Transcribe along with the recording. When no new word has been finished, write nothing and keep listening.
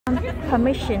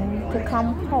Permission to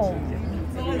come home.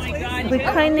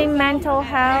 Reclaiming mental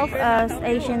health as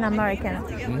Asian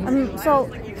American. So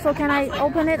can I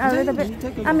open it a little bit?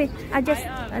 I mean, I just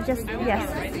yes.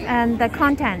 And the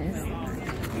contents.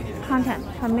 Content.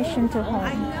 Permission to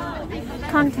home.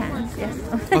 Contents. Yes.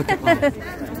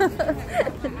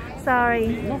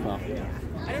 Sorry.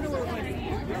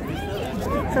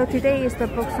 So today is the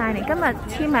book signing. 今日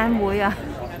簽名會啊。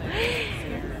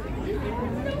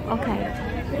Okay.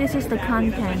 This is the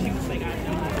content.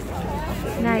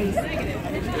 Nice.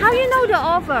 How you know the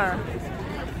author?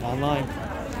 Online.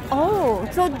 Oh,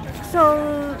 so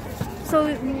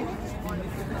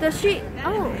does she?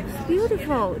 Oh, it's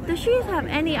beautiful. Does she have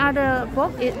any other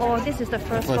book? Or this is the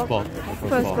first book?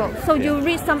 First book. So you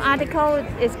read some article.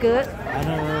 It's good. On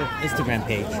her Instagram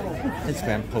page.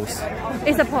 Instagram post.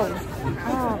 It's a post.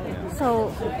 Oh,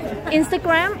 so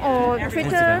Instagram or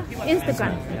Twitter?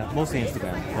 Instagram. Yeah, mostly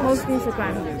Instagram. Mostly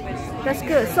Instagram. That's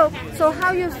good. So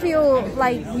how you feel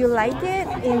like you like it?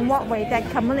 In what way that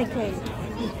communicate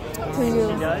to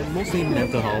you? Mostly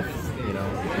mental health, you know,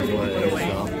 is what it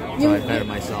is. So I better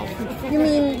myself. You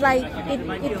mean like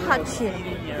it touch you?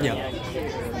 Yeah.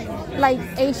 Like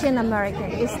Asian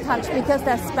American is touched because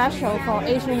that's special for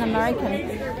Asian American.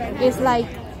 It's like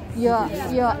you're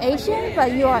Asian,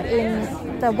 but you are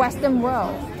in the Western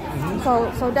world.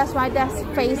 So that's why that's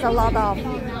face a lot of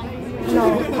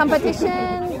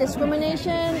competition,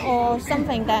 discrimination, or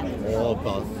something that.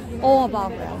 All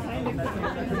above.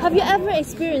 Have you ever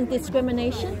experienced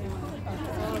discrimination?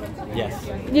 Yes.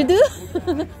 You do?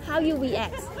 How you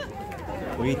react?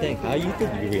 What do you think? How you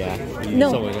think you react?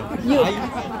 No. You.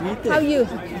 How you?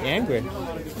 Angry.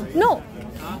 No.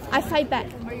 I fight back.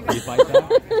 You fight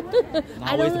back?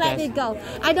 I don't let it go.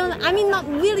 I mean not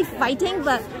really fighting,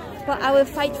 but I will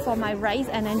fight for my rights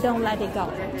and then don't let it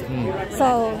go.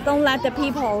 So don't let the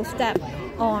people step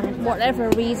on whatever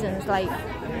reasons, like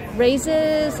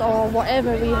races or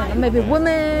whatever reason. Maybe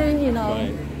women, you know,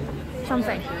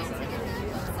 something.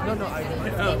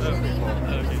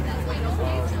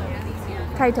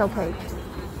 Title page.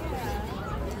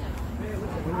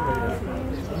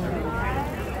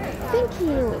 Thank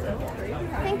you.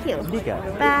 Thank you.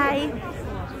 Bye.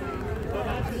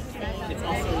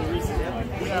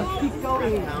 Keep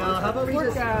going. How about we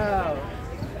just...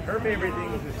 Her favorite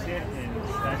thing is to sit and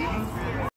study.